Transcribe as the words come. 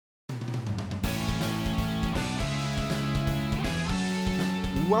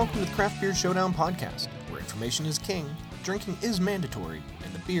Welcome to the Craft Beer Showdown podcast, where information is king, drinking is mandatory,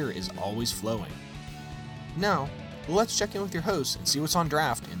 and the beer is always flowing. Now, let's check in with your hosts and see what's on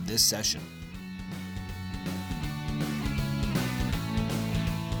draft in this session.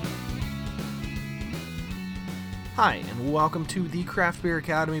 Hi, and welcome to the Craft Beer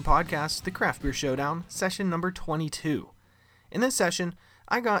Academy podcast, the Craft Beer Showdown, session number 22. In this session,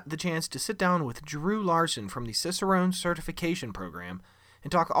 I got the chance to sit down with Drew Larson from the Cicerone certification program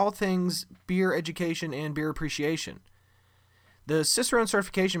and talk all things beer education and beer appreciation. The Cicerone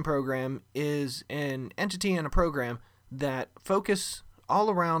certification program is an entity and a program that focus all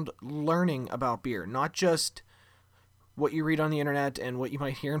around learning about beer, not just what you read on the internet and what you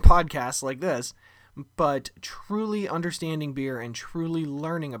might hear in podcasts like this, but truly understanding beer and truly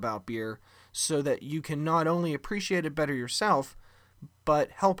learning about beer so that you can not only appreciate it better yourself,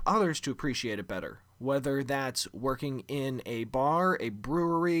 but help others to appreciate it better, whether that's working in a bar, a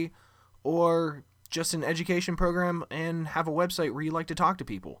brewery, or just an education program and have a website where you like to talk to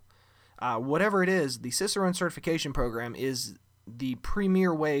people. Whatever it is, the Cicerone certification program is the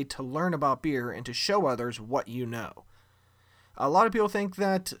premier way to learn about beer and to show others what you know. A lot of people think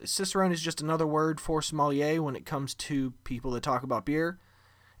that Cicerone is just another word for sommelier when it comes to people that talk about beer.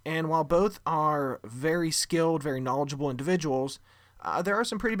 And while both are very skilled, very knowledgeable individuals, there are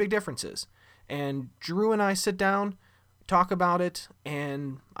some pretty big differences. And Drew and I sit down, talk about it,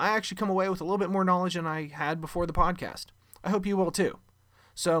 and I actually come away with a little bit more knowledge than I had before the podcast. I hope you will too.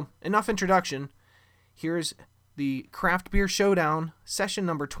 So, enough introduction. Here's the Craft Beer Showdown, session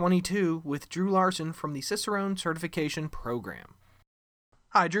number 22, with Drew Larson from the Cicerone Certification Program.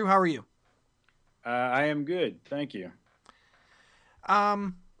 Hi, Drew. How are you? I am good. Thank you.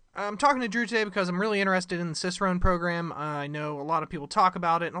 I'm talking to Drew today because I'm really interested in the Cicerone program. I know a lot of people talk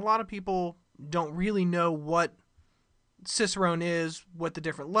about it, and a lot of people don't really know what Cicerone is, what the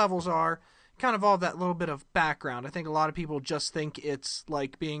different levels are, kind of all that little bit of background. I think a lot of people just think it's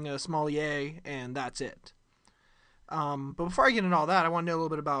like being a sommelier, and that's it. But before I get into all that, I want to know a little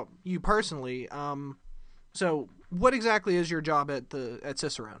bit about you personally. So what exactly is your job at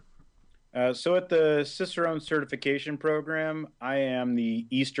Cicerone? So at the Cicerone certification program, I am the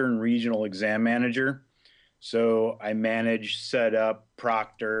Eastern Regional Exam Manager. So I manage, set up,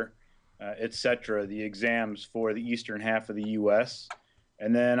 proctor, etc., the exams for the eastern half of the U.S.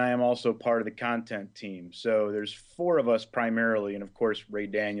 And then I am also part of the content team. So there's 4 of us primarily, and of course Ray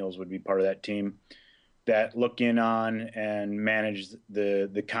Daniels would be part of that team, that look in on and manage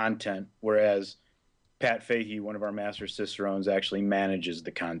the content, whereas Pat Fahey, one of our master Cicerones, actually manages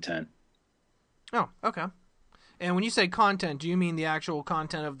the content. Oh, okay. And when you say content, do you mean the actual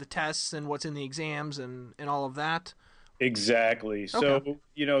content of the tests and what's in the exams and all of that? Exactly. Okay.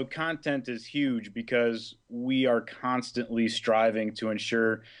 So, content is huge because we are constantly striving to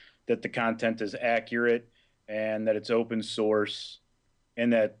ensure that the content is accurate and that it's open source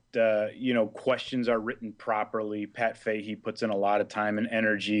and that, questions are written properly. Pat Fahey puts in a lot of time and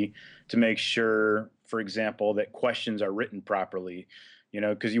energy to make sure, for example, that questions are written properly,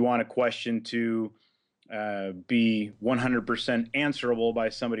 because you want a question to be 100% answerable by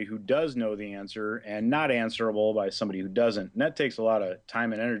somebody who does know the answer and not answerable by somebody who doesn't. And that takes a lot of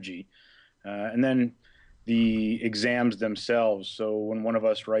time and energy. And then the exams themselves. So when one of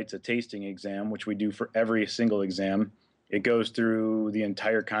us writes a tasting exam, which we do for every single exam, it goes through the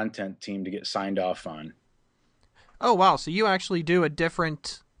entire content team to get signed off on. Oh, wow. So you actually do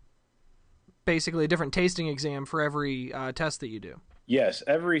basically a different tasting exam for every test that you do. Yes,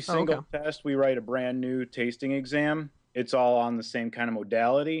 every single Okay. test we write a brand new tasting exam. It's all on the same kind of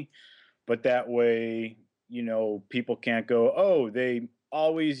modality, but that way, people can't go, oh, they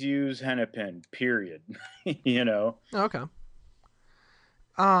always use Hennepin, period. Okay.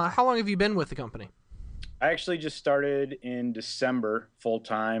 How long have you been with the company? I actually just started in December full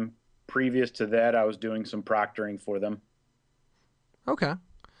time. Previous to that, I was doing some proctoring for them. Okay.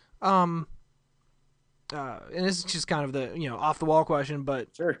 And this is just kind of the, off the wall question, but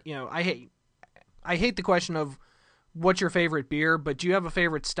Sure. I hate the question of what's your favorite beer, but do you have a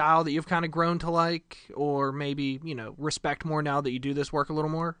favorite style that you've kind of grown to like, or maybe, respect more now that you do this work a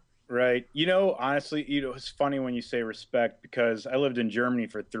little more? Right. Honestly, it's funny when you say respect because I lived in Germany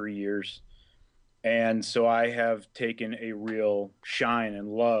for 3 years. And so I have taken a real shine and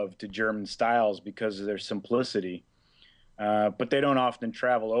love to German styles because of their simplicity. But they don't often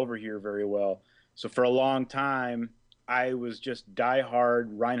travel over here very well. So for a long time, I was just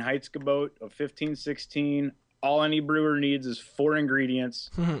diehard Reinheitsgebot of 1516. All any brewer needs is 4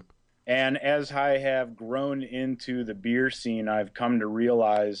 ingredients. And as I have grown into the beer scene, I've come to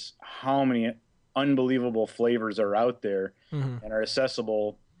realize how many unbelievable flavors are out there Mm-hmm. and are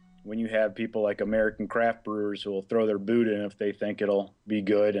accessible when you have people like American craft brewers who will throw their boot in if they think it'll be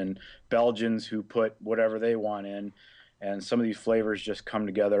good, and Belgians who put whatever they want in, and some of these flavors just come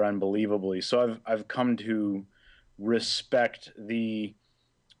together unbelievably. So I've come to respect the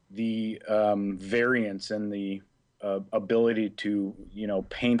variance and the ability to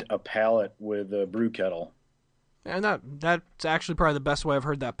paint a palette with a brew kettle. And that's actually probably the best way I've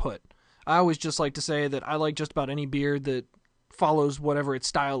heard that put. I always just like to say that I like just about any beer that follows whatever its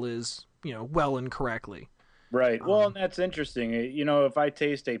style is, well and correctly. Right. Well, and that's interesting. If I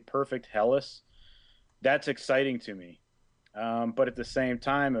taste a perfect Helles, that's exciting to me. But at the same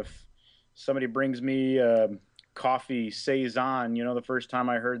time, if somebody brings me coffee saison, the first time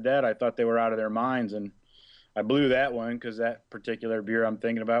I heard that, I thought they were out of their minds, and I blew that one because that particular beer I'm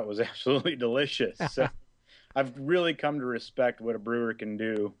thinking about was absolutely delicious. So I've really come to respect what a brewer can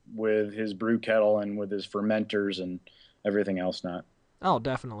do with his brew kettle and with his fermenters and everything else. Not. Oh,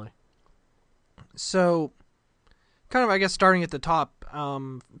 definitely. So, kind of, I guess, starting at the top,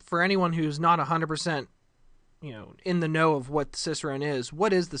 for anyone who's not 100%, in the know of what Cicerone is,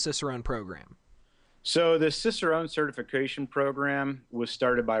 what is the Cicerone program? So the Cicerone certification program was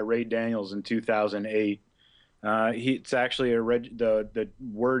started by Ray Daniels in 2008. It's actually the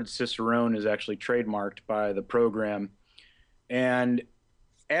word Cicerone is actually trademarked by the program. And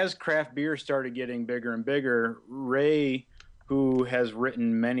as craft beer started getting bigger and bigger, Ray, who has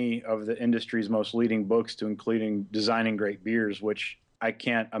written many of the industry's most leading books to including Designing Great Beers, which I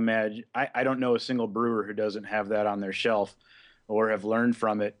can't imagine. I don't know a single brewer who doesn't have that on their shelf or have learned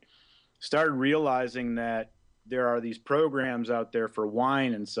from it, started realizing that there are these programs out there for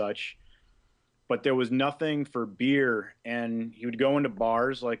wine and such, but there was nothing for beer. And he would go into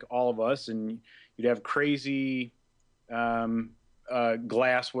bars like all of us, and you'd have crazy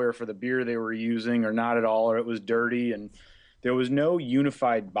glassware for the beer they were using, or not at all, or it was dirty. And there was no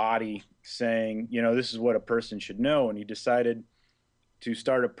unified body saying, this is what a person should know. And he decided to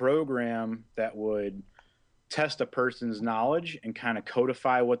start a program that would test a person's knowledge and kind of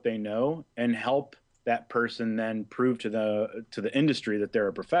codify what they know and help that person then prove to the industry that they're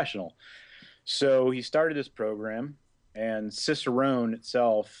a professional. So he started this program, and Cicerone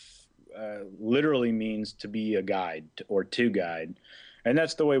itself literally means to be a guide or to guide. And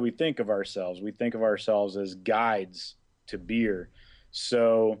that's the way we think of ourselves. We think of ourselves as guides to beer,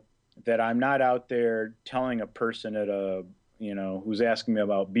 so that I'm not out there telling a person who's asking me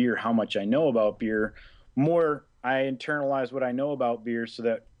about beer how much I know about beer. More, I internalize what I know about beer so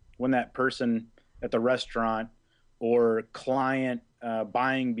that when that person at the restaurant or client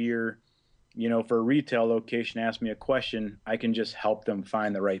buying beer, for a retail location asks me a question, I can just help them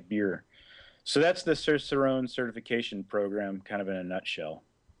find the right beer. So that's the Cicerone certification program, kind of in a nutshell.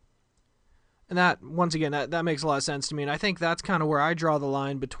 And that, once again, that makes a lot of sense to me. And I think that's kind of where I draw the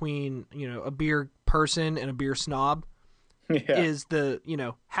line between, a beer person and a beer snob. Yeah. Is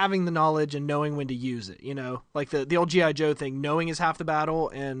having the knowledge and knowing when to use it, like the old G.I. Joe thing, knowing is half the battle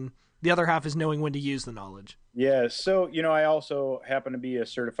and the other half is knowing when to use the knowledge. Yeah. So, I also happen to be a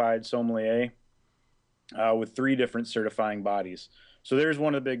certified sommelier with 3 different certifying bodies. So there's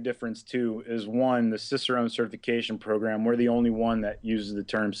one of the big difference too, is one, the Cicerone certification program. We're the only one that uses the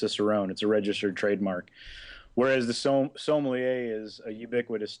term Cicerone. It's a registered trademark. Whereas the sommelier is a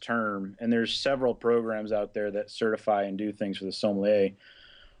ubiquitous term, and there's several programs out there that certify and do things for the sommelier.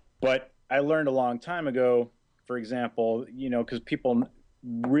 But I learned a long time ago, for example, because people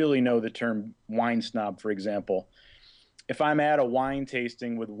really know the term wine snob, for example. If I'm at a wine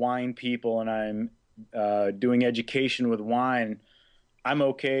tasting with wine people and I'm doing education with wine, I'm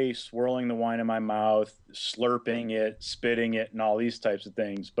okay swirling the wine in my mouth, slurping it, spitting it, and all these types of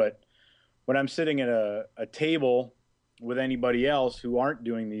things. But when I'm sitting at a table with anybody else who aren't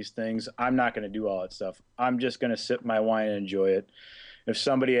doing these things, I'm not going to do all that stuff. I'm just going to sip my wine and enjoy it. If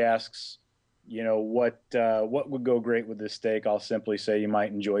somebody asks, what would go great with this steak, I'll simply say you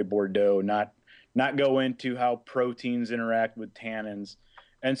might enjoy Bordeaux, not go into how proteins interact with tannins.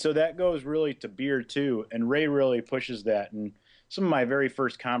 And so that goes really to beer too. And Ray really pushes that. And some of my very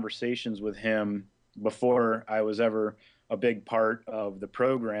first conversations with him before I was ever a big part of the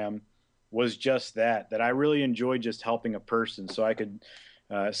program was just that I really enjoyed just helping a person. So I could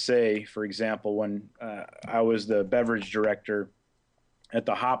say, for example, when I was the beverage director at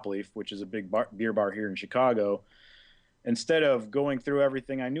the Hop Leaf, which is a big beer bar here in Chicago, instead of going through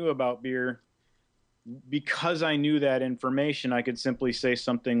everything I knew about beer, because I knew that information, I could simply say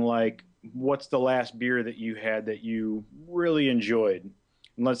something like, what's the last beer that you had that you really enjoyed?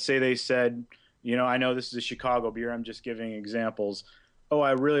 And let's say they said, I know this is a Chicago beer, I'm just giving examples. oh,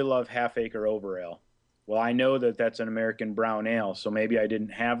 I really love Half Acre Over Ale. Well, I know that that's an American brown ale, so maybe I didn't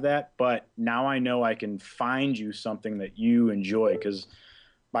have that, but now I know I can find you something that you enjoy because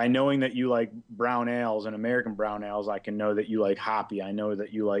by knowing that you like brown ales and American brown ales, I can know that you like hoppy. I know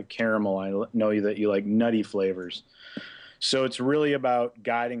that you like caramel. I know that you like nutty flavors. So it's really about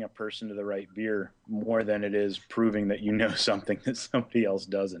guiding a person to the right beer more than it is proving that you know something that somebody else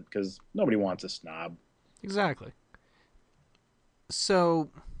doesn't, because nobody wants a snob. Exactly. So,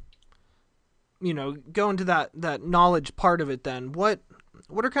 go into that knowledge part of it then. What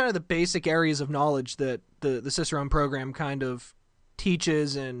are kind of the basic areas of knowledge that the Cicerone program kind of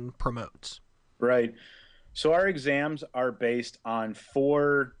teaches and promotes? Right. So our exams are based on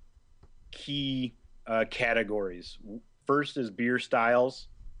four key categories. First is beer styles.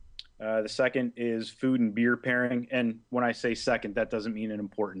 The second is food and beer pairing. And when I say second, that doesn't mean an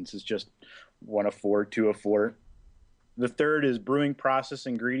importance. It's just one of four, two of four. The third is brewing process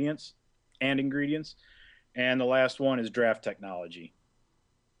ingredients. And the last one is draft technology.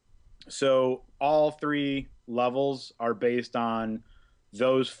 So all three levels are based on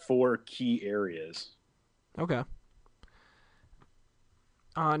those four key areas. Okay.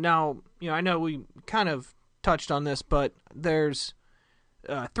 Now, I know we kind of touched on this, but there's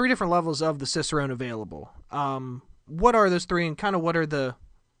three different levels of the Cicerone available. What are those three, and kind of what are the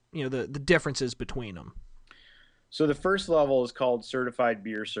differences between them? So the first level is called Certified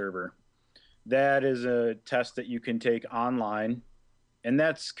Beer Server. That is a test that you can take online, and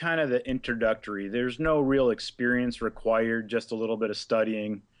that's kind of the introductory. There's no real experience required, just a little bit of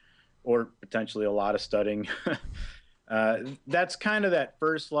studying or potentially a lot of studying. That's kind of that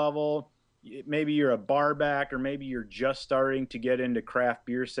first level. Maybe you're a bar back, or maybe you're just starting to get into craft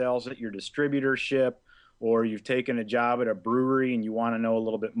beer sales at your distributorship, or you've taken a job at a brewery and you want to know a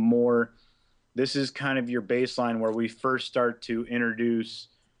little bit more. This is kind of your baseline where we first start to introduce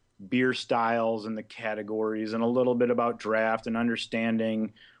beer styles and the categories and a little bit about draft and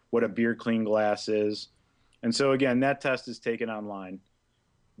understanding what a beer clean glass is. And so again, that test is taken online.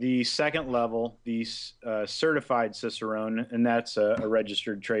 The second level, the certified Cicerone, and that's a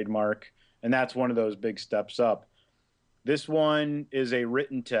registered trademark, and that's one of those big steps up. This one is a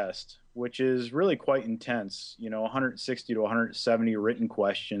written test, which is really quite intense, 160 to 170 written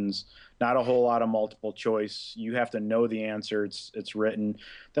questions, not a whole lot of multiple choice. You have to know the answer. It's written.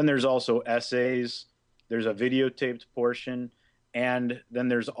 Then there's also essays. There's a videotaped portion, and then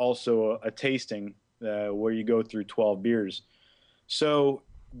there's also a tasting where you go through 12 beers. So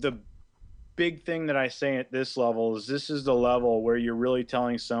the big thing that I say at this level is this is the level where you're really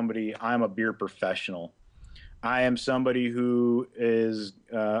telling somebody, I'm a beer professional. I am somebody who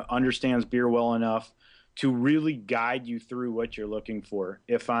understands beer well enough to really guide you through what you're looking for.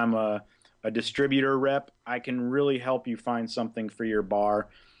 If I'm a distributor rep, I can really help you find something for your bar.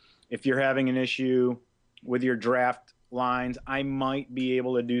 If you're having an issue with your draft lines, I might be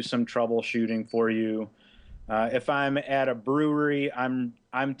able to do some troubleshooting for you. If I'm at a brewery,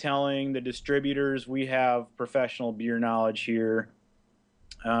 I'm telling the distributors we have professional beer knowledge here.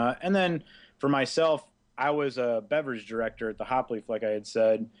 And then for myself, I was a beverage director at the Hop Leaf, like I had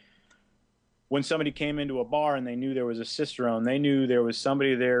said. When somebody came into a bar and they knew there was a Cicerone, they knew there was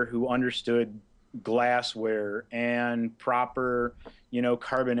somebody there who understood glassware and proper,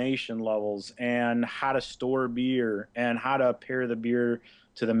 carbonation levels and how to store beer and how to pair the beer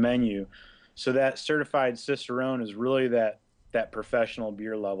to the menu. So that certified Cicerone is really that professional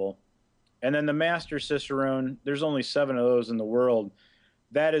beer level. And then the master Cicerone, there's only 7 of those in the world.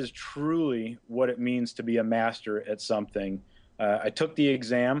 That is truly what it means to be a master at something. I took the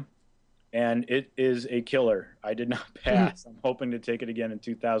exam, and it is a killer. I did not pass. I'm hoping to take it again in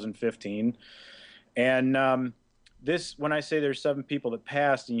 2015. And when I say there's 7 people that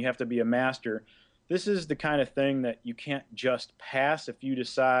passed and you have to be a master, this is the kind of thing that you can't just pass if you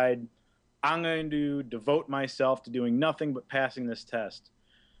decide, I'm going to devote myself to doing nothing but passing this test.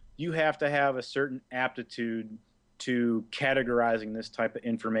 You have to have a certain aptitude to categorizing this type of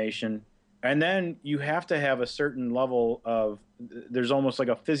information. And then you have to have a certain level there's almost like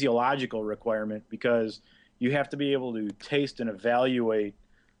a physiological requirement, because you have to be able to taste and evaluate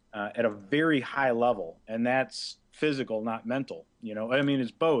at a very high level. And that's physical, not mental.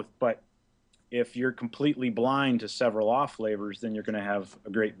 It's both. But if you're completely blind to several off flavors, then you're going to have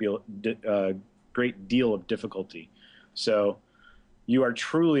a great deal of difficulty. So you are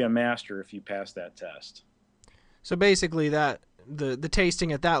truly a master if you pass that test. So basically, that the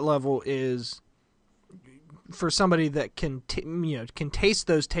tasting at that level is for somebody that can taste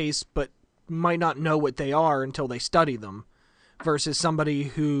those tastes, but might not know what they are until they study them, versus somebody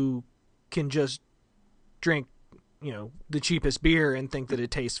who can just drink the cheapest beer and think that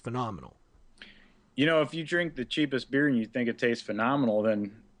it tastes phenomenal. If you drink the cheapest beer and you think it tastes phenomenal,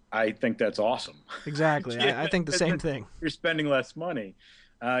 then I think that's awesome. Exactly. I think the same thing. You're spending less money.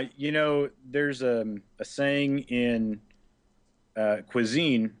 There's a saying in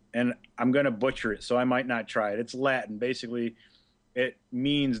cuisine, and I'm going to butcher it, so I might not try it. It's Latin. Basically, it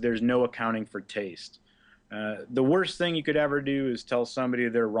means there's no accounting for taste. The worst thing you could ever do is tell somebody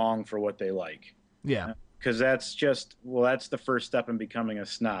they're wrong for what they like. Yeah. Because that's the first step in becoming a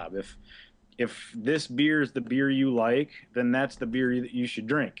snob. If this beer is the beer you like, then that's the beer that you should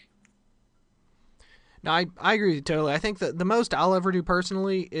drink. No, I agree with you totally. I think that the most I'll ever do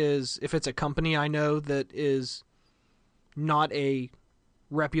personally is if it's a company I know that is not a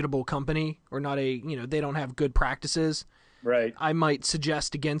reputable company or not they don't have good practices. Right. I might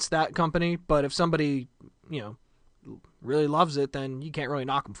suggest against that company, but if somebody, really loves it, then you can't really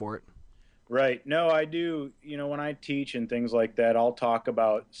knock them for it. Right. No, I do. When I teach and things like that, I'll talk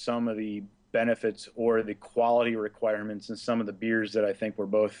about some of the benefits or the quality requirements in some of the beers that I think we're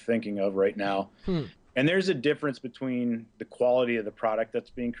both thinking of right now. And there's a difference between the quality of the product that's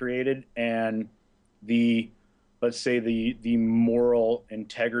being created and let's say the moral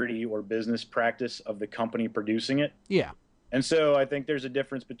integrity or business practice of the company producing it. Yeah. And so I think there's a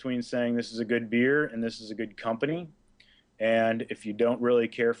difference between saying this is a good beer and this is a good company. And if you don't really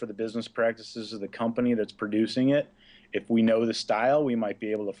care for the business practices of the company that's producing it, if we know the style, we might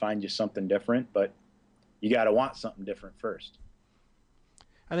be able to find you something different, but you got to want something different first.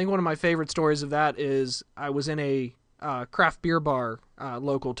 I think one of my favorite stories of that is I was in a craft beer bar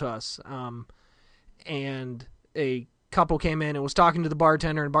local to us, and a couple came in and was talking to the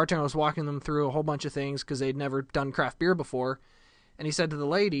bartender, and the bartender was walking them through a whole bunch of things because they'd never done craft beer before. And he said to the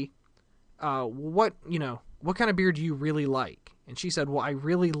lady, what kind of beer do you really like? And she said, well, I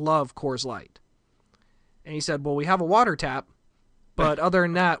really love Coors Light. And he said, well, we have a water tap, but other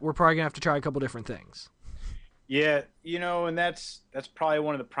than that, we're probably going to have to try a couple different things. Yeah, and that's probably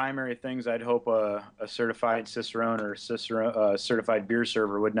one of the primary things I'd hope a certified Cicerone or certified beer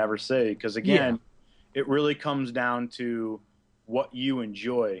server would never say. Because, again, It really comes down to what you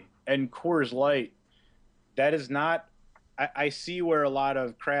enjoy. And Coors Light, that is not – I see where a lot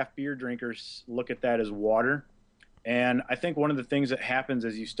of craft beer drinkers look at that as water. And I think one of the things that happens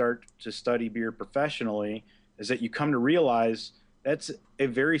as you start to study beer professionally is that you come to realize that's a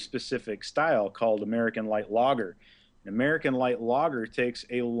very specific style called American Light Lager. An American Light Lager takes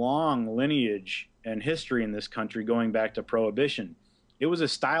a long lineage and history in this country going back to Prohibition. It was a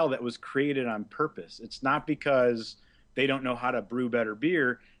style that was created on purpose. It's not because they don't know how to brew better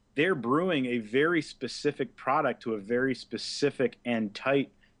beer. They're brewing a very specific product to a very specific and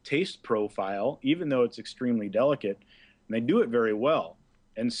tight taste profile, even though it's extremely delicate, and they do it very well.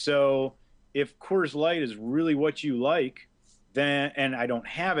 And so if Coors Light is really what you like, then, and I don't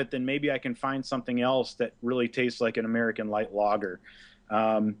have it, then maybe I can find something else that really tastes like an American Light Lager.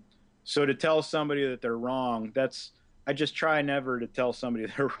 So to tell somebody that they're wrong, I just try never to tell somebody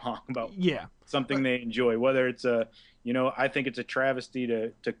they're wrong about something they enjoy, whether it's I think it's a travesty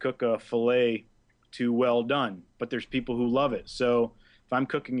to cook a filet too well done, but there's people who love it. So if I'm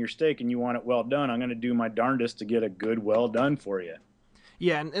cooking your steak and you want it well done, I'm going to do my darndest to get a good well done for you.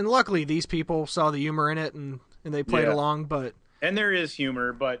 Yeah, and luckily these people saw the humor in it and they played along. And there is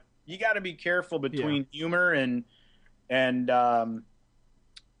humor, but you got to be careful between humor and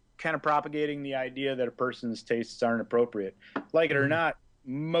kind of propagating the idea that a person's tastes aren't appropriate. Like it or not,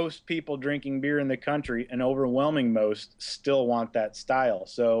 most people drinking beer in the country, an overwhelming most, still want that style.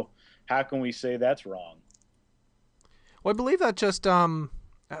 So how can we say that's wrong? Well, I believe that just I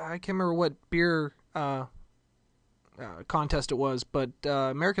can't remember what beer contest it was, but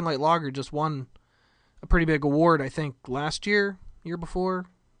American Light Lager just won a pretty big award, I think, last year before.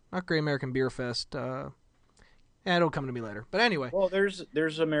 Not Great American Beer Fest. It'll come to me later. But anyway. Well,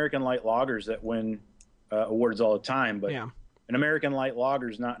 there's American Light Lagers that win awards all the time, but an American Light Lager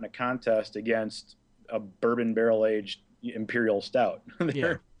is not in a contest against a bourbon barrel-aged imperial stout.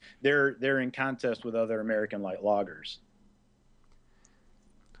 They're in contest with other American Light Lagers.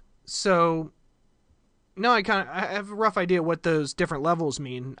 So no, I have a rough idea what those different levels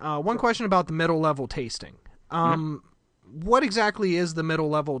mean. One question about the middle level tasting. What exactly is the middle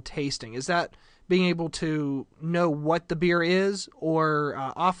level tasting? Is that being able to know what the beer is, or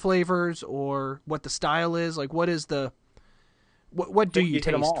off flavors, or what the style is? Like, what is what do you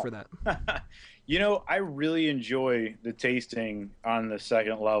taste for that? I really enjoy the tasting on the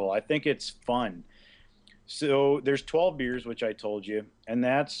second level. I think it's fun. So there's 12 beers, which I told you, and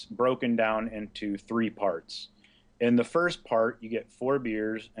that's broken down into 3 parts. In the first part, you get 4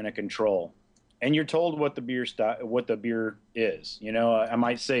 beers and a control. and you're told what the beer is. You know, I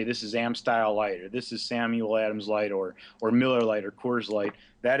might say this is Am Style Light, or this is Samuel Adams Light, or Miller Light, or Coors Light.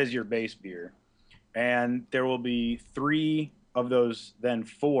 That is your base beer, and there will be three of those, then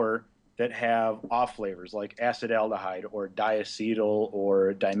four that have off flavors like acetaldehyde or diacetyl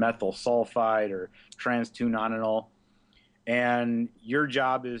or dimethyl sulfide or trans-2-nonenal. And your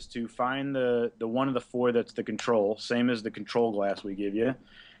job is to find the one of the four that's the control, same as the control glass we give you,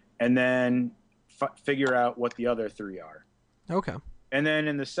 and then figure out what the other three are. Okay. And then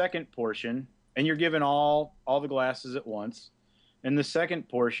in the second portion, and you're given all the glasses at once. In the second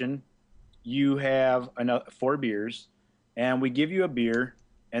portion, you have four beers, and we give you a beer,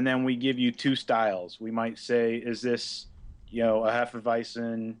 and then we give you two styles. We might say, is this, a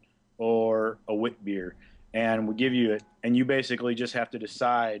Hefeweizen or a wit beer? And we give you it, and you basically just have to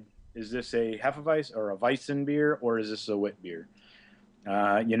decide, is this a Hefeweizen or a Weizen beer, or is this a wit beer?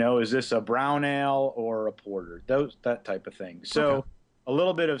 Is this a brown ale or a porter? That type of thing. So Okay. A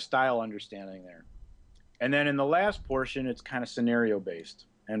little bit of style understanding there. And then in the last portion, it's kind of scenario based.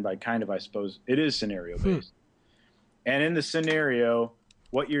 And by kind of, I suppose, it is scenario based. And in the scenario,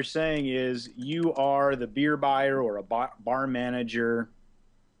 what you're saying is you are the beer buyer or a bar manager.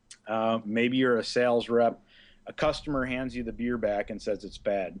 Maybe you're a sales rep. A customer hands you the beer back and says it's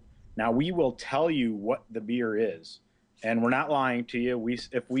bad. Now, we will tell you what the beer is. And we're not lying to you.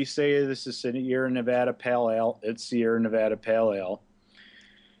 If we say this is Sierra Nevada Pale Ale, it's Sierra Nevada Pale Ale.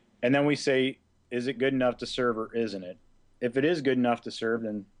 And then we say, is it good enough to serve or isn't it? If it is good enough to serve,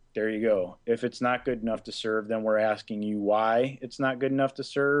 then there you go. If it's not good enough to serve, then we're asking you why it's not good enough to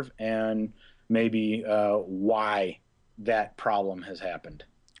serve, and maybe why that problem has happened.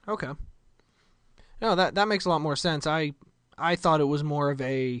 Okay. No, that makes a lot more sense. I thought it was more of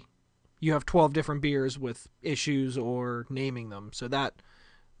a, you have 12 different beers with issues or naming them. So that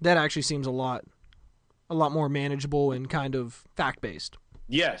actually seems a lot more manageable and kind of fact-based.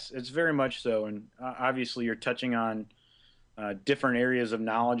 Yes, it's very much so. And obviously you're touching on different areas of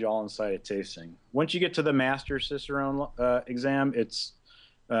knowledge all inside of tasting. Once you get to the Master Cicerone exam, it's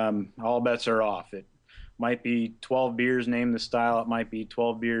all bets are off. It might be 12 beers, name the style. It might be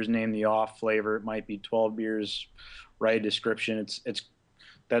 12 beers, name the off flavor. It might be 12 beers, write a description.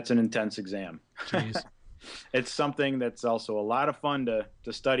 That's an intense exam. Jeez. It's something that's also a lot of fun to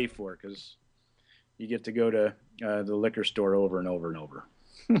study for, because you get to go to the liquor store over and over and over.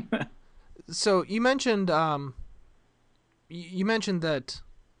 So you mentioned that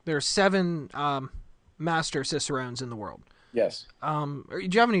there are 7 Master Cicerones in the world. Yes. Do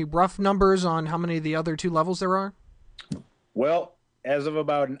you have any rough numbers on how many of the other 2 levels there are? Well, as of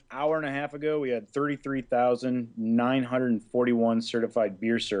about an hour and a half ago, we had 33,941 certified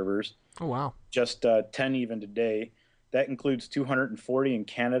beer servers. Oh, wow. Just 10 even today. That includes 240 in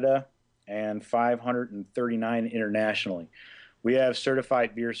Canada and 539 internationally. We have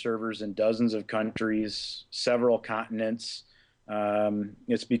certified beer servers in dozens of countries, several continents.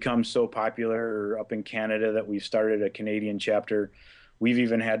 It's become so popular up in Canada that we've started a Canadian chapter. We've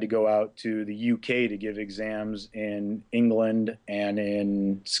even had to go out to the UK to give exams in England and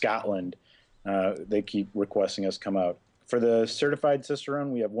in Scotland. They keep requesting us come out. For the certified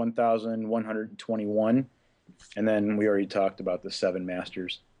Cicerone, we have 1,121. And then we already talked about the 7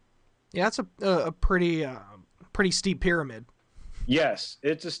 masters. Yeah, that's a pretty steep pyramid. Yes,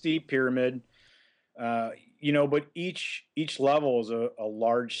 it's a steep pyramid. But each level is a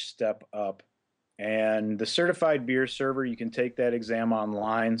large step up. And the certified beer server, you can take that exam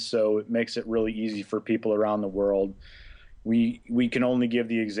online, so it makes it really easy for people around the world. We can only give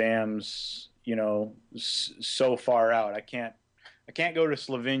the exams, so far out. I can't go to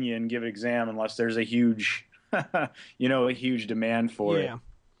Slovenia and give an exam unless there's a huge, a huge demand for it.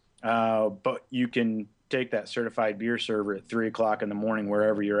 But you can take that certified beer server at 3:00 in the morning,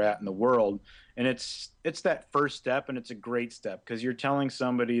 wherever you're at in the world. And it's that first step, and it's a great step, because you're telling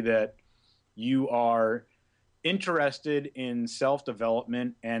somebody that you are interested in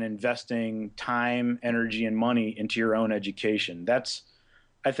self-development and investing time, energy, and money into your own education.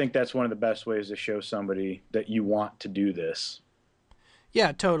 I think that's one of the best ways to show somebody that you want to do this.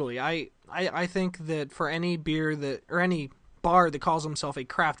 Yeah, totally. I think that for any beer or any bar that calls himself a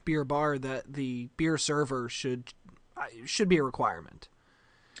craft beer bar, that the beer server should be a requirement.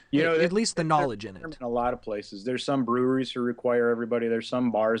 At least the knowledge in it. In a lot of places, there's some breweries who require everybody. There's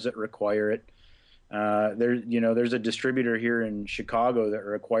some bars that require it. There's a distributor here in Chicago that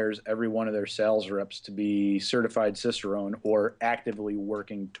requires every one of their sales reps to be certified Cicerone or actively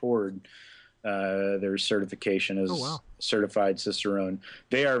working toward their certification as certified Cicerone.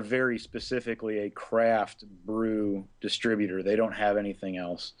 They are very specifically a craft brew distributor. They don't have anything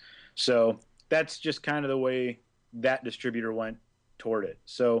else. So that's just kind of the way that distributor went toward it.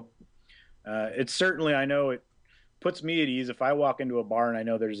 So it's certainly, I know it puts me at ease if I walk into a bar and I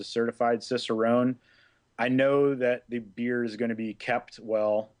know there's a certified Cicerone. I know that the beer is going to be kept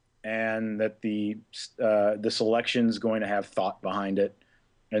well, and that the selection is going to have thought behind it.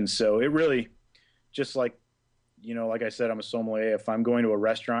 And so it really, just like, like I said, I'm a sommelier. If I'm going to a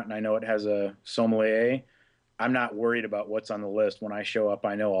restaurant and I know it has a sommelier, I'm not worried about what's on the list. When I show up,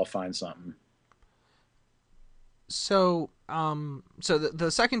 I know I'll find something. So, the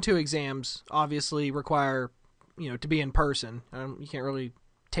second two exams obviously require, to be in person. You can't really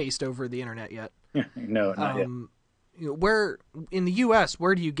taste over the internet yet. No, not yet. Where in the U.S.,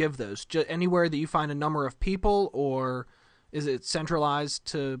 where do you give those? Anywhere that you find a number of people, or is it centralized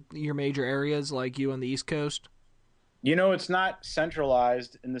to your major areas like you on the East Coast? It's not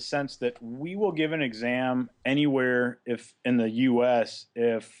centralized in the sense that we will give an exam anywhere if in the U.S.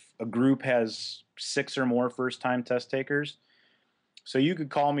 if a group has 6 or more first-time test takers. So you could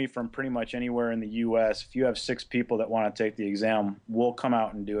call me from pretty much anywhere in the U.S. If you have 6 people that want to take the exam, we'll come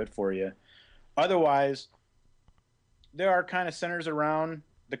out and do it for you. Otherwise, there are kind of centers around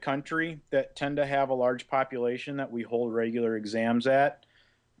the country that tend to have a large population that we hold regular exams at.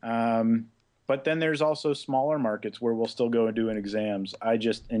 But then there's also smaller markets where we'll still go and do exams.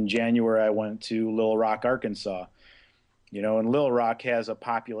 In January, I went to Little Rock, Arkansas. And Little Rock has a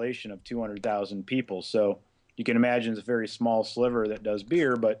population of 200,000 people. So you can imagine it's a very small sliver that does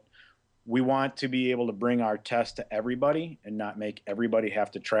beer, but we want to be able to bring our test to everybody and not make everybody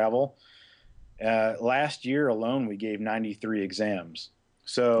have to travel. Last year alone, we gave 93 exams.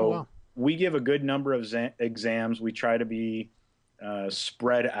 So wow. We give a good number of exams. We try to be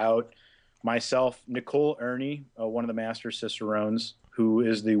spread out. Myself, Nicole Ernie, one of the Master Cicerones, who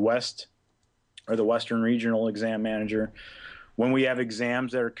is the Western Regional Exam Manager. When we have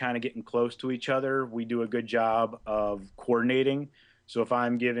exams that are kind of getting close to each other, we do a good job of coordinating. So if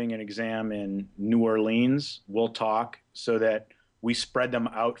I'm giving an exam in New Orleans, we'll talk so that we spread them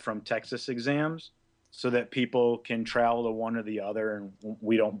out from Texas exams so that people can travel to one or the other and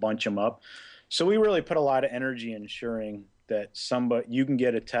we don't bunch them up. So we really put a lot of energy ensuring that you can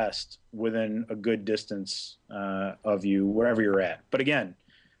get a test within a good distance of you, wherever you're at. But again,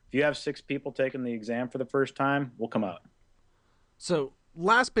 if you have 6 people taking the exam for the first time, we'll come out. So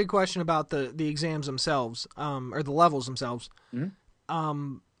last big question about the exams themselves, or the levels themselves.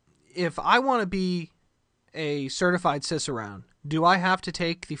 Mm-hmm. If I want to be a certified Cicerone, do I have to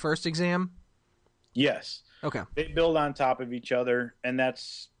take the first exam? Yes. Okay. They build on top of each other, and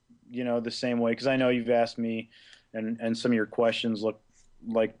that's, the same way, because I know you've asked me, and some of your questions look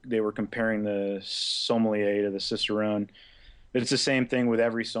like they were comparing the sommelier to the Cicerone. But it's the same thing with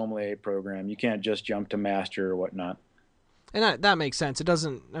every sommelier program. You can't just jump to master or whatnot. And that makes sense. It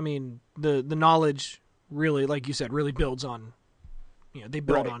doesn't, the knowledge really, like you said, really builds on, they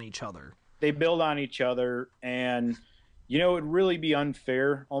build on each other. They build on each other, and, it'd really be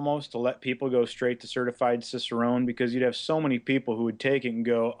unfair almost to let people go straight to certified Cicerone, because you'd have so many people who would take it and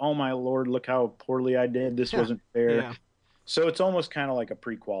go, oh my Lord, look how poorly I did. This wasn't fair. Yeah. So it's almost kind of like a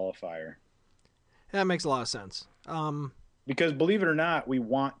pre-qualifier. That makes a lot of sense. Because believe it or not, we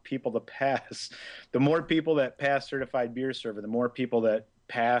want people to pass. The more people that pass certified beer server, the more people that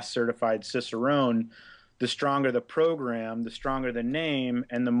pass certified Cicerone, the stronger the program, the stronger the name,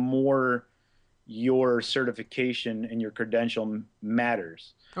 and the more your certification and your credential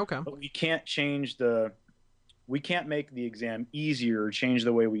matters. Okay. But we can't make the exam easier or change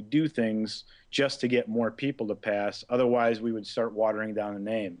the way we do things just to get more people to pass. Otherwise, we would start watering down the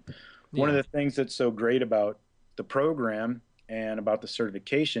name. Yeah. One of the things that's so great about the program and about the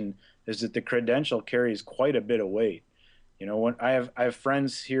certification is that the credential carries quite a bit of weight. When I have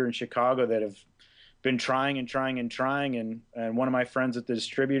friends here in Chicago that have been trying, and one of my friends at the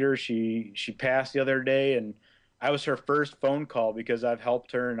distributor, she passed the other day, and I was her first phone call because I've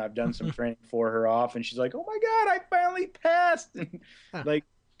helped her and I've done some training for her off, and she's like, "Oh my God, I finally passed!" And like,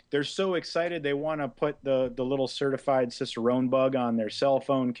 they're so excited, they want to put the little certified Cicerone bug on their cell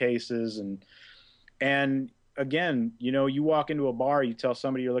phone cases, and again, you walk into a bar, you tell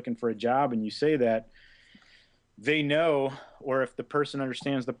somebody you're looking for a job, and you say that, they know, or if the person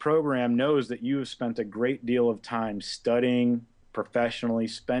understands the program, knows that you have spent a great deal of time studying professionally,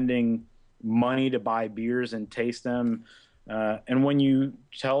 spending money to buy beers and taste them. And when you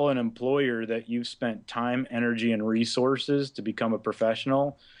tell an employer that you've spent time, energy, and resources to become a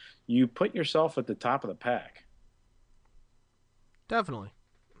professional, you put yourself at the top of the pack. Definitely.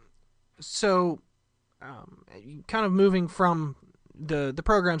 So, kind of moving from the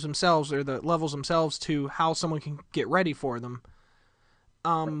programs themselves or the levels themselves to how someone can get ready for them.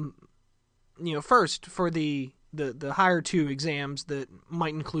 first for the higher two exams that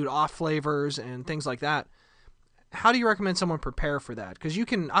might include off flavors and things like that, how do you recommend someone prepare for that? Because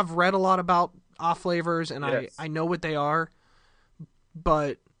I've read a lot about off flavors and Yes. I know what they are,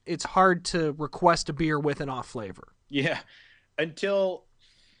 but it's hard to request a beer with an off flavor. Yeah. Until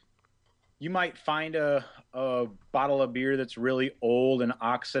you might find a bottle of beer that's really old and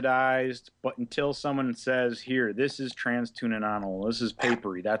oxidized, but until someone says, here, this is trans-tuninanol, this is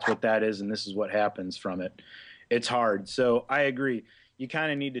papery, that's what that is, and this is what happens from it, it's hard. So I agree. You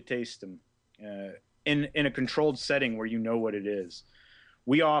kind of need to taste them in a controlled setting where you know what it is.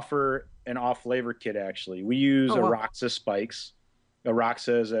 We offer an off-flavor kit, actually. We use wow. Araxa spikes.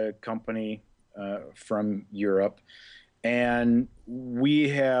 Araxa is a company from Europe. And we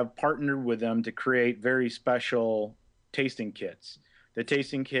have partnered with them to create very special tasting kits. The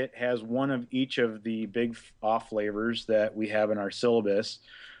tasting kit has one of each of the big off flavors that we have in our syllabus,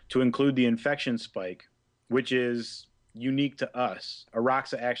 to include the infection spike, which is unique to us.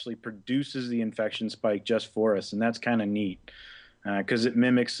 Araxa actually produces the infection spike just for us, and that's kind of neat because it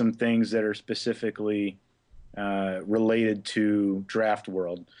mimics some things that are specifically related to draft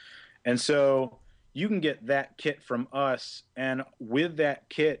world. And so you can get that kit from us, and with that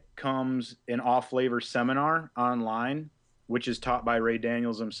kit comes an off-flavor seminar online, which is taught by Ray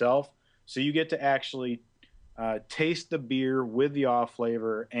Daniels himself. So you get to actually taste the beer with the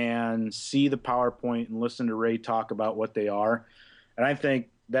off-flavor and see the PowerPoint and listen to Ray talk about what they are. And I think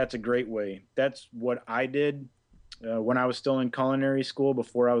that's a great way. That's what I did when I was still in culinary school,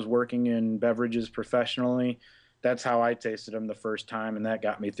 before I was working in beverages professionally. That's how I tasted them the first time, and that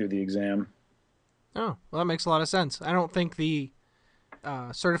got me through the exam. Oh, well, that makes a lot of sense. I don't think the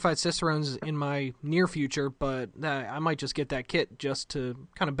certified Cicerone's in my near future, but I might just get that kit just to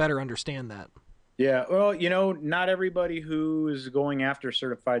kind of better understand that. Yeah, well, not everybody who is going after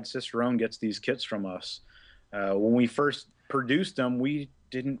certified Cicerone gets these kits from us. When we first produced them, we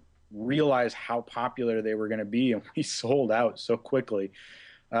didn't realize how popular they were going to be, and we sold out so quickly.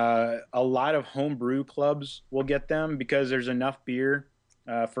 A lot of homebrew clubs will get them because there's enough beer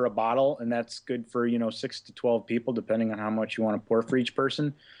for a bottle, and that's good for 6 to 12 people, depending on how much you want to pour for each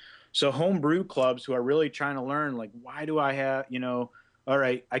person. So homebrew clubs who are really trying to learn, like, why do I have, all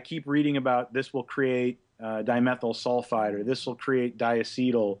right, I keep reading about this will create dimethyl sulfide, or this will create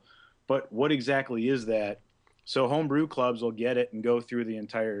diacetyl, but what exactly is that? So homebrew clubs will get it and go through the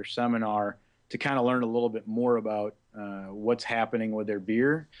entire seminar to kind of learn a little bit more about what's happening with their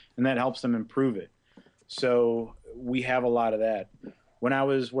beer, and that helps them improve it. So we have a lot of that. When I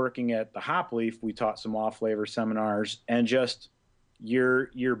was working at the Hop Leaf, we taught some off-flavor seminars, and just your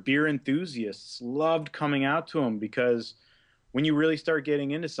beer enthusiasts loved coming out to them, because when you really start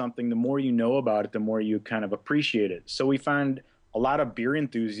getting into something, the more you know about it, the more you kind of appreciate it. So we find a lot of beer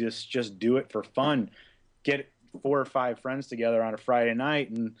enthusiasts just do it for fun. Get 4 or 5 friends together on a Friday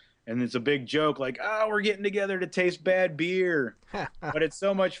night, and it's a big joke, like, oh, we're getting together to taste bad beer. But it's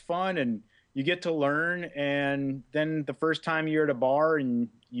so much fun, and you get to learn. And then the first time you're at a bar and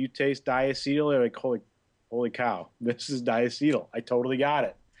you taste diacetyl, you're like, holy cow, this is diacetyl. I totally got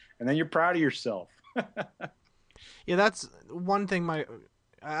it. And then you're proud of yourself. Yeah, that's one thing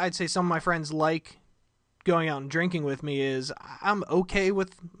I'd say some of my friends like going out and drinking with me is I'm okay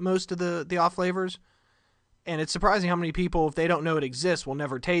with most of the off flavors. And it's surprising how many people, if they don't know it exists, will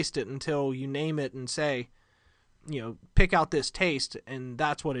never taste it until you name it and say, pick out this taste, and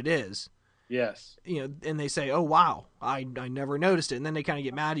that's what it is. Yes. And they say, oh, wow, I never noticed it. And then they kind of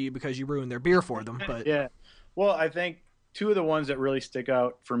get mad at you because you ruined their beer for them. But yeah. Well, I think 2 of the ones that really stick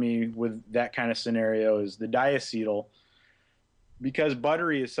out for me with that kind of scenario is the diacetyl, because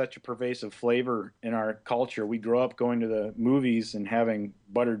buttery is such a pervasive flavor in our culture. We grow up going to the movies and having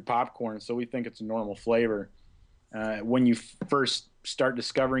buttered popcorn, so we think it's a normal flavor. When you first start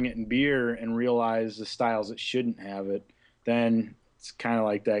discovering it in beer and realize the styles that shouldn't have it, then it's kind of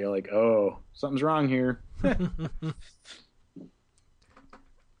like that. You're like, oh, something's wrong here.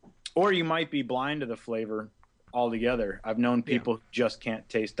 Or you might be blind to the flavor altogether. I've known people who just can't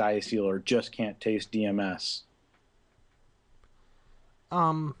taste diacetyl or just can't taste DMS.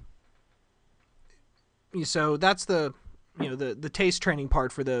 So that's the taste training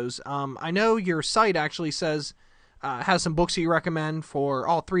part for those. I know your site actually says has some books that you recommend for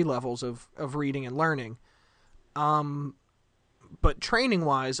all 3 levels of reading and learning. But training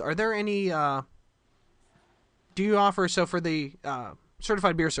wise, are there any? Do you offer, so for the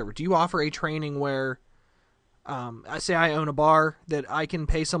certified beer server, do you offer a training where, I say I own a bar, that I can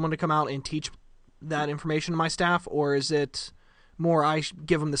pay someone to come out and teach that information to my staff, or is it more I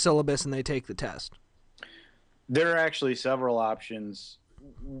give them the syllabus and they take the test? There are actually several options.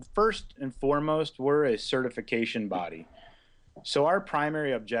 first and foremost, we're a certification body. So our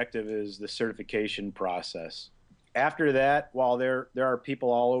primary objective is the certification process. After that, while there are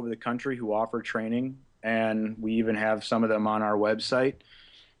people all over the country who offer training, and we even have some of them on our website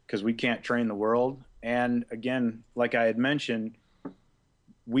because we can't train the world. And again, like I had mentioned,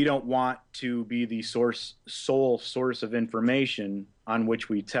 we don't want to be the sole source of information on which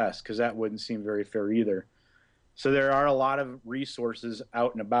we test, because that wouldn't seem very fair either. So there are a lot of resources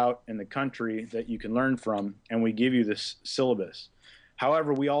out and about in the country that you can learn from, and we give you this syllabus.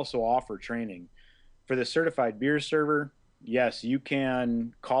 However, we also offer training. For the certified beer server, yes, you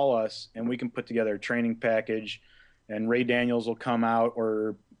can call us and we can put together a training package, and Ray Daniels will come out,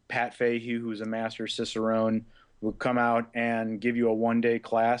 or Pat Fahey, who's a master Cicerone, will come out and give you a one-day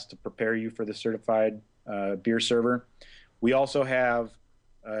class to prepare you for the certified beer server. We also have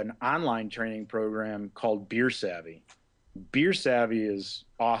an online training program called Beer Savvy. Beer Savvy is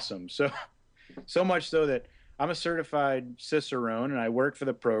awesome. So much so that I'm a certified Cicerone and I work for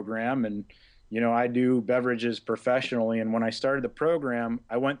the program, and I do beverages professionally. And when I started the program,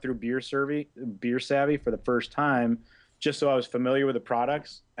 I went through Beer Savvy for the first time, just so I was familiar with the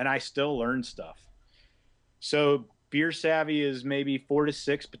products, and I still learned stuff. So Beer Savvy is maybe 4 to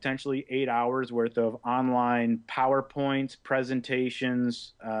 6, potentially 8 hours worth of online PowerPoints,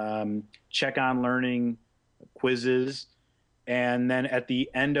 presentations, check on learning, quizzes. And then at the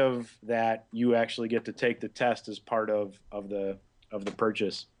end of that, you actually get to take the test as part of the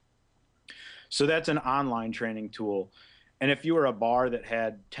purchase. So that's an online training tool. And if you were a bar that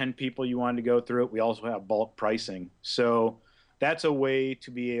had 10 people you wanted to go through it, we also have bulk pricing. So that's a way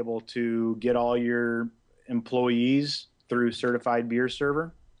to be able to get all your employees through certified beer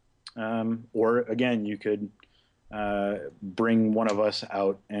server. Or again, you could bring one of us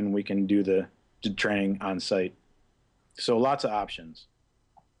out and we can do the training on site. So lots of options.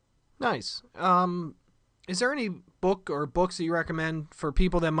 Nice. Is there any book or books that you recommend for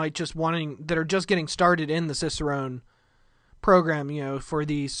people that that are just getting started in the Cicerone program, for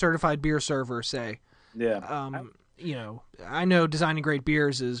the certified beer server, say? Yeah. I know Designing Great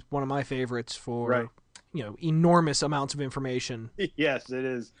Beers is one of my favorites for, right. Enormous amounts of information. Yes, it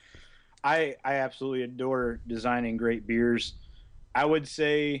is. I absolutely adore Designing Great Beers. I would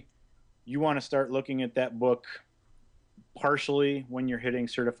say you want to start looking at that book partially when you're hitting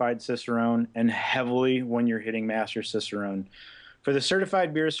certified Cicerone and heavily when you're hitting master Cicerone. For the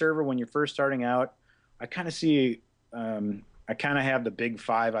certified beer server, when you're first starting out, I kind of have the big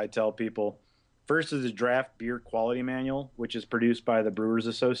five I tell people. First is the Draft Beer Quality Manual, which is produced by the Brewers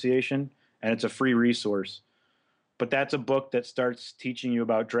Association, and it's a free resource. But that's a book that starts teaching you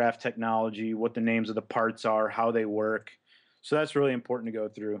about draft technology, what the names of the parts are, how they work. So that's really important to go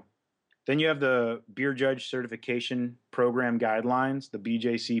through. Then you have the Beer Judge Certification Program Guidelines, the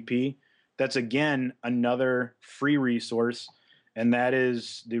BJCP. That's, again, another free resource, and that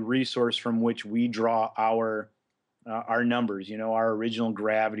is the resource from which we draw our numbers, our original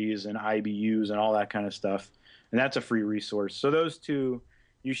gravities and IBUs and all that kind of stuff. And that's a free resource. So those two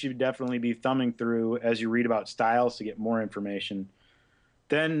you should definitely be thumbing through as you read about styles to get more information.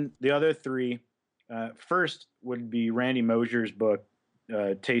 Then the other three, first would be Randy Mosier's book,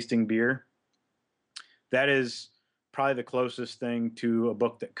 Tasting Beer. That is probably the closest thing to a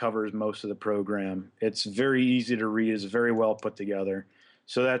book that covers most of the program. It's very easy to read. It's very well put together.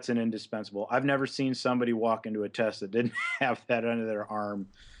 So that's an indispensable. I've never seen somebody walk into a test that didn't have that under their arm.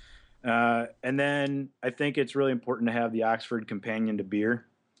 And then I think it's really important to have the Oxford Companion to Beer,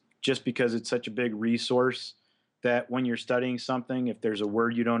 just because it's such a big resource that when you're studying something, if there's a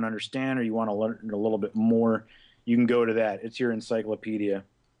word you don't understand or you want to learn a little bit more, you can go to that. It's your encyclopedia.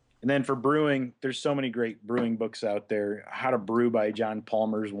 And then for brewing, there's so many great brewing books out there. How to Brew by John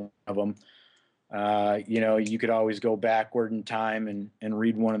Palmer is one of them. You could always go backward in time and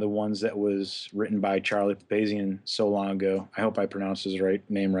read one of the ones that was written by Charlie Papazian so long ago. I hope I pronounced his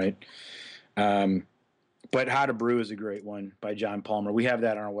name right. But How to Brew is a great one by John Palmer. We have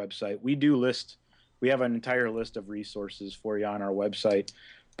that on our website. We have an entire list of resources for you on our website.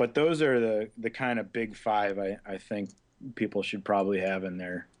 But those are the kind of big five I think people should probably have in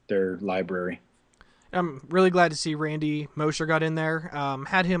their library. I'm really glad to see Randy Mosher got in there.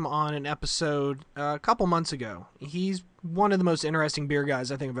 Had him on an episode a couple months ago. He's one of the most interesting beer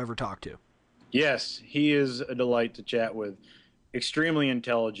guys I think I've ever talked to. Yes, he is a delight to chat with. Extremely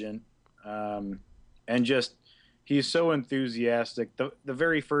intelligent, and just he's so enthusiastic. The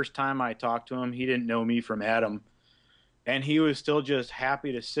very first time I talked to him, he didn't know me from Adam, and he was still just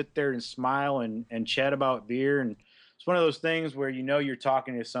happy to sit there and smile and chat about beer. And it's one of those things where you're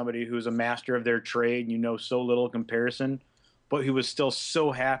talking to somebody who's a master of their trade and so little comparison, but he was still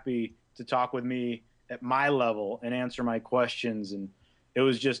so happy to talk with me at my level and answer my questions. And it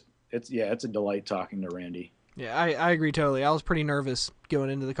was just, it's a delight talking to Randy. Yeah, I agree totally. I was pretty nervous going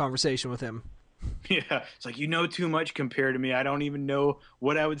into the conversation with him. Yeah, it's like, you know too much compared to me. I don't even know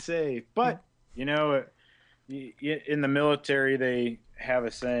what I would say. But, in the military, they have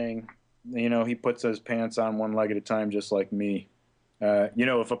a saying, he puts his pants on one leg at a time, just like me.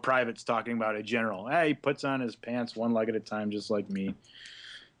 If a private's talking about a general, he puts on his pants one leg at a time, just like me,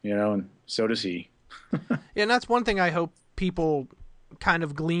 and so does he. Yeah, and that's one thing I hope people kind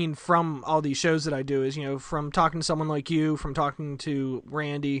of glean from all these shows that I do is, from talking to someone like you, from talking to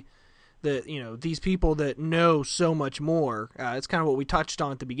Randy, that, these people that know so much more, it's kind of what we touched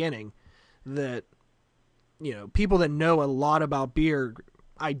on at the beginning, that, people that know a lot about beer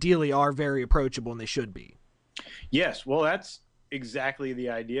ideally are very approachable, and they should be. Yes, well, that's exactly the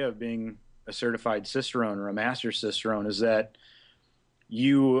idea of being a certified Cicerone or a master Cicerone, is that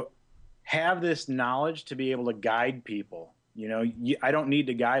you have this knowledge to be able to guide people. I don't need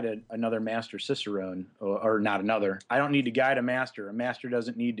to guide another master Cicerone, or not another. I don't need to guide a master. A master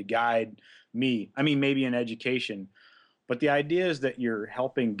doesn't need to guide me. I mean, maybe in education, but the idea is that you're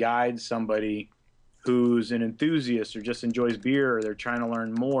helping guide somebody who's an enthusiast or just enjoys beer, or they're trying to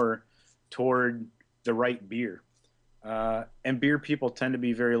learn more toward the right beer. And beer people tend to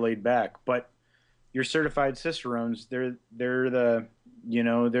be very laid back, but your certified Cicerones, they're the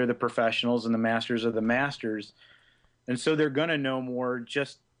professionals, and the masters are the masters. And so they're going to know more,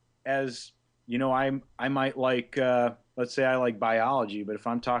 just as, I might like, let's say I like biology, but if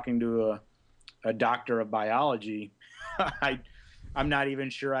I'm talking to a doctor of biology, I'm not even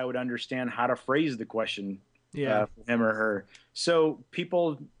sure I would understand how to phrase the question for him or her. So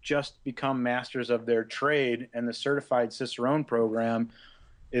people just become masters of their trade, and the Certified Cicerone program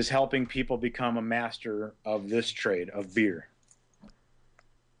is helping people become a master of this trade of beer.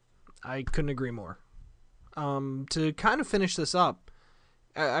 I couldn't agree more. To kind of finish this up,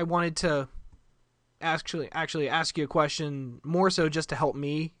 I wanted to actually ask you a question, more so just to help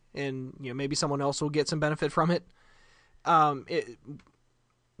me, and maybe someone else will get some benefit from it.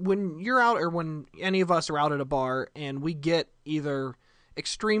 When you're out, or when any of us are out at a bar and we get either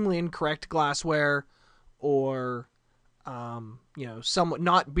extremely incorrect glassware, or somewhat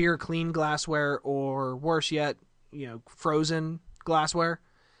not beer clean glassware, or worse yet, frozen glassware,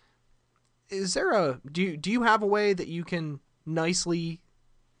 is there do you have a way that you can nicely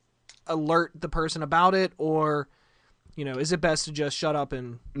alert the person about it, or is it best to just shut up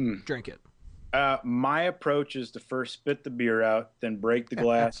and drink it? My approach is to first spit the beer out, then break the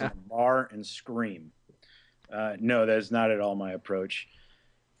glass in a bar and scream. No, that is not at all my approach.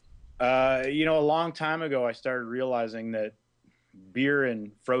 A long time ago, I started realizing that beer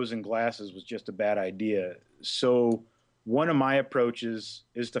in frozen glasses was just a bad idea. So one of my approaches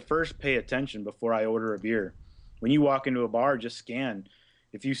is to first pay attention before I order a beer. When you walk into a bar, just scan.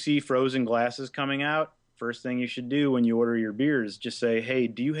 If you see frozen glasses coming out, first thing you should do when you order your beer is just say, hey,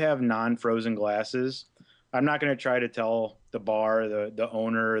 do you have non-frozen glasses? I'm not going to try to tell the bar, the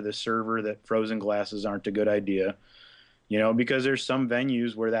owner, or the server that frozen glasses aren't a good idea, because there's some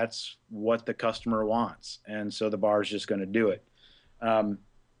venues where that's what the customer wants. And so the bar is just going to do it.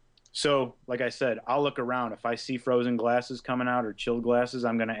 So like I said, I'll look around. If I see frozen glasses coming out or chilled glasses,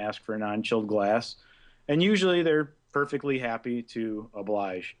 I'm going to ask for a non-chilled glass. And usually they're perfectly happy to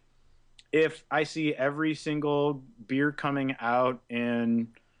oblige. If I see every single beer coming out in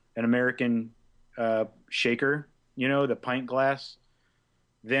an American shaker, the pint glass,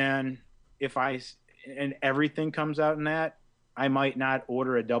 then and everything comes out in that, I might not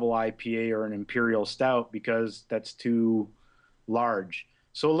order a double IPA or an imperial stout, because that's too large.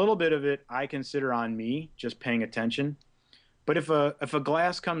 So a little bit of it I consider on me, just paying attention. But if a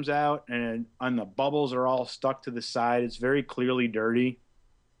glass comes out and the bubbles are all stuck to the side, it's very clearly dirty.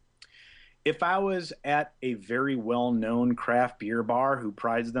 If I was at a very well-known craft beer bar who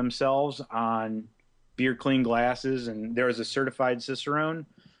prides themselves on beer clean glasses, and there is a certified Cicerone,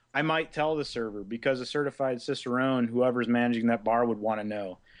 I might tell the server, because a certified Cicerone, whoever's managing that bar would want to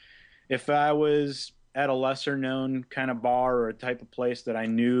know. If I was at a lesser known kind of bar, or a type of place that I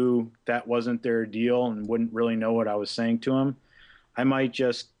knew that wasn't their deal and wouldn't really know what I was saying to them, I might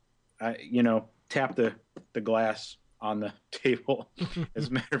just, tap the glass on the table. As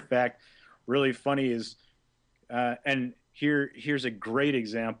a matter of fact, really funny is, and here's a great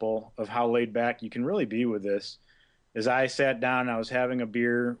example of how laid back you can really be with this, is I sat down and I was having a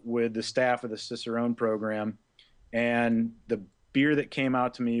beer with the staff of the Cicerone program, and the beer that came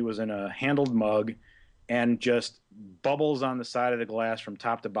out to me was in a handled mug, and just bubbles on the side of the glass from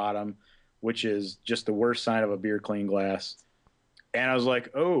top to bottom, which is just the worst sign of a beer clean glass. And I was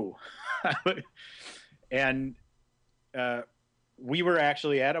like, oh. And we were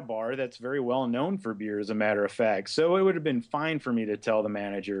actually at a bar that's very well known for beer, as a matter of fact. So it would have been fine for me to tell the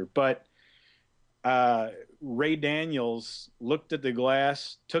manager. But Ray Daniels looked at the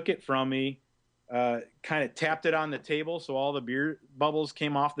glass, took it from me, kind of tapped it on the table so all the beer bubbles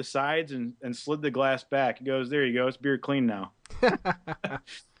came off the sides, and slid the glass back. He goes, there you go. It's beer clean now.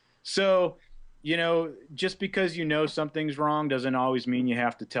 So, just because something's wrong doesn't always mean you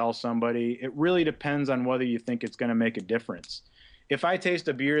have to tell somebody. It really depends on whether you think it's going to make a difference. If I taste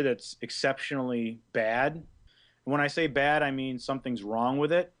a beer that's exceptionally bad, and when I say bad, I mean something's wrong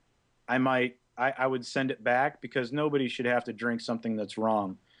with it, I would send it back, because nobody should have to drink something that's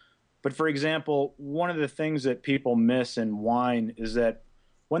wrong. But for example, one of the things that people miss in wine is that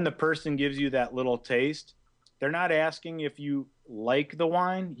when the person gives you that little taste, they're not asking if you like the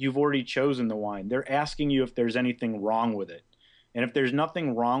wine. You've already chosen the wine. They're asking you if there's anything wrong with it. And if there's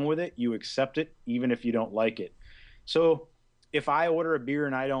nothing wrong with it, you accept it, even if you don't like it. So if I order a beer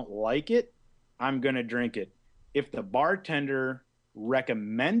and I don't like it, I'm going to drink it. If the bartender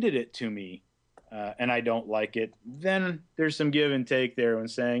recommended it to me, and I don't like it, then there's some give and take there when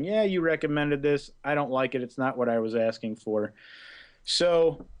saying, yeah, you recommended this. I don't like it. It's not what I was asking for.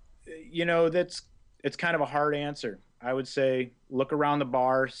 So, it's kind of a hard answer. I would say, look around the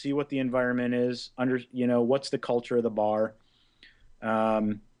bar, see what the environment is, what's the culture of the bar.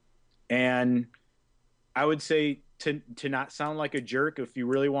 And I would say to not sound like a jerk, if you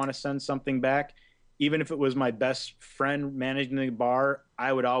really want to send something back, even if it was my best friend managing the bar,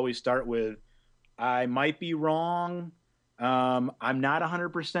 I would always start with, I might be wrong. I'm not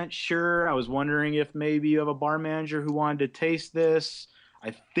 100% sure. I was wondering if maybe you have a bar manager who wanted to taste this.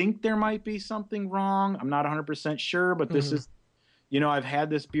 I think there might be something wrong. I'm not 100% sure, but this is, I've had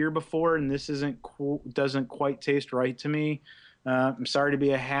this beer before, and this doesn't quite taste right to me. I'm sorry to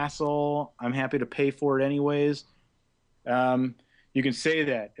be a hassle. I'm happy to pay for it anyways. You can say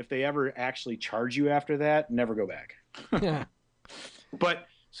that. If they ever actually charge you after that, never go back. Yeah. But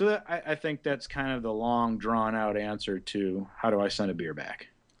so I think that's kind of the long, drawn-out answer to how do I send a beer back.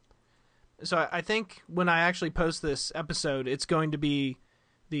 So I think when I actually post this episode, it's going to be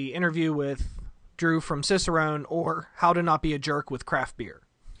the interview with Drew from Cicerone, or How to Not Be a Jerk with Craft Beer.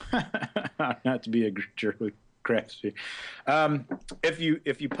 Not to be a jerk with craft beer.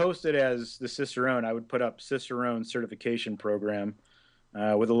 If you post it as the Cicerone, I would put up Cicerone certification program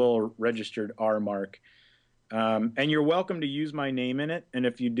with a little registered R mark. And you're welcome to use my name in it. And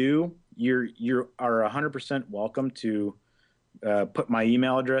if you do, you are 100% welcome to put my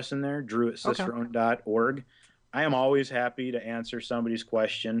email address in there, drew@cicerone.org. I am always happy to answer somebody's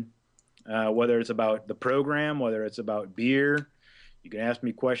question, whether it's about the program, whether it's about beer. You can ask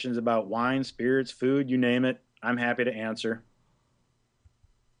me questions about wine, spirits, food, you name it. I'm happy to answer.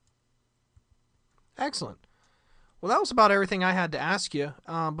 Excellent. Well, that was about everything I had to ask you.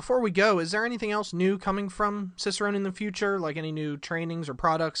 Before we go, is there anything else new coming from Cicerone in the future, like any new trainings or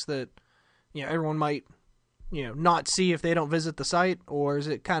products that everyone might not see if they don't visit the site, or is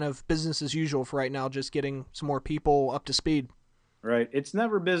it kind of business as usual for right now, just getting some more people up to speed? Right. It's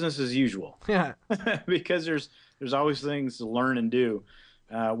never business as usual. Yeah. Because there's always things to learn and do.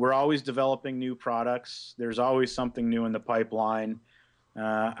 We're always developing new products. There's always something new in the pipeline.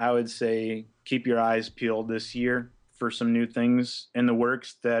 I would say keep your eyes peeled this year for some new things in the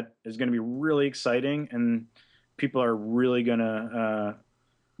works that is going to be really exciting and people are really going to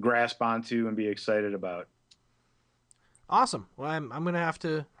grasp onto and be excited about. Awesome. Well, I'm going to have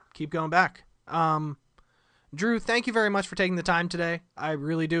to keep going back. Drew, thank you very much for taking the time today. I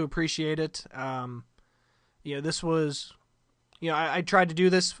really do appreciate it. This was, I tried to do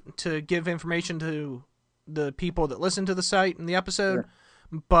this to give information to the people that listen to the site and the episode, sure,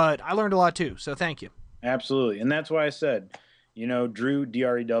 but I learned a lot too. So thank you. Absolutely. And that's why I said, Drew,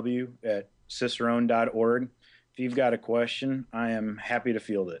 DREW at Cicerone.org. If you've got a question, I am happy to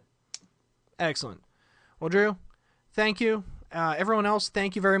field it. Excellent. Well, Drew, thank you. Everyone else,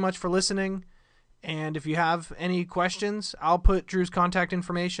 thank you very much for listening. And if you have any questions, I'll put Drew's contact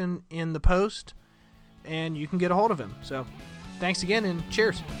information in the post and you can get a hold of him. So thanks again and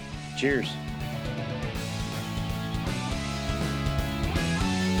cheers. Cheers.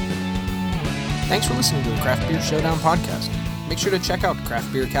 Thanks for listening to the Craft Beer Showdown podcast. Make sure to check out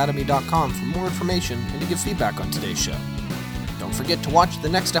craftbeeracademy.com for more information and to give feedback on today's show. Don't forget to watch the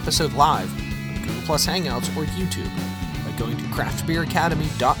next episode live on Google Plus Hangouts or YouTube by going to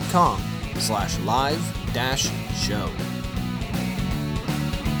craftbeeracademy.com/live-show.